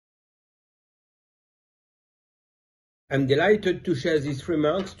I'm delighted to share these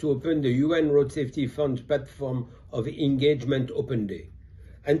remarks to open the UN Road Safety Fund platform of Engagement Open Day,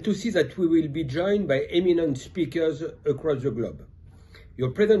 and to see that we will be joined by eminent speakers across the globe. Your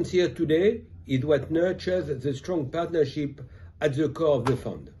presence here today is what nurtures the strong partnership at the core of the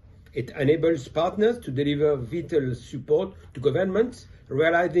fund. It enables partners to deliver vital support to governments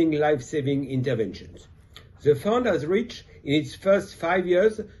realizing life-saving interventions. The fund has reached, in its first 5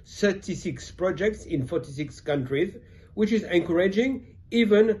 years, 36 projects in 46 countries, which is encouraging,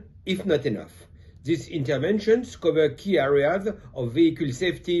 even if not enough. These interventions cover key areas of vehicle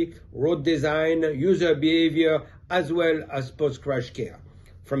safety, road design, user behavior, as well as post-crash care.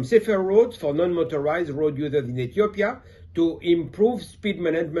 From safer roads for non-motorized road users in Ethiopia, to improve speed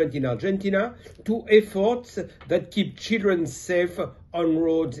management in Argentina, to efforts that keep children safe on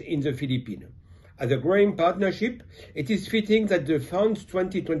roads in the Philippines. As a growing partnership, it is fitting that the Fund's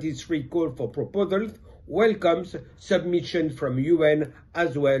 2023 call for proposals welcomes submissions from UN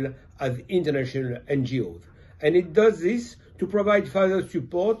as well as international NGOs. And it does this to provide further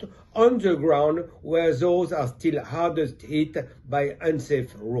support on the ground where those are still hardest hit by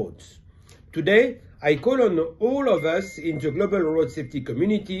unsafe roads. Today, I call on all of us in the global road safety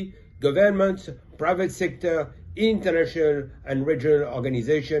community, governments, private sector, international and regional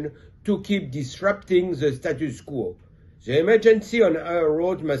organizations to keep disrupting the status quo. The emergency on our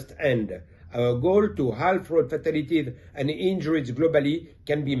roads must end. Our goal to halve road fatalities and injuries globally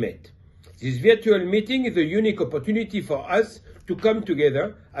can be met. This virtual meeting is a unique opportunity for us to come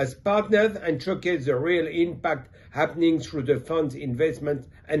together as partners and showcase the real impact happening through the fund's investment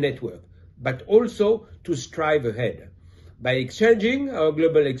and network, but also to strive ahead. By exchanging our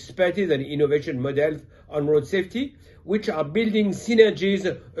global expertise and innovation models on road safety, which are building synergies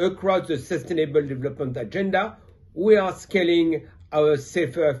across the Sustainable Development Agenda, we are scaling our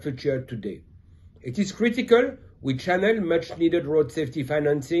safer future today. It is critical we channel much needed road safety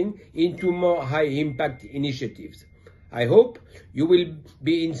financing into more high-impact initiatives. I hope you will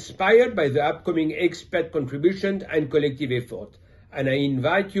be inspired by the upcoming expert contributions and collective effort, and I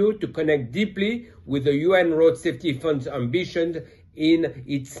invite you to connect deeply with the UN Road Safety Fund's ambitions in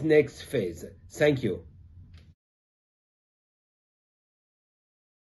its next phase. Thank you.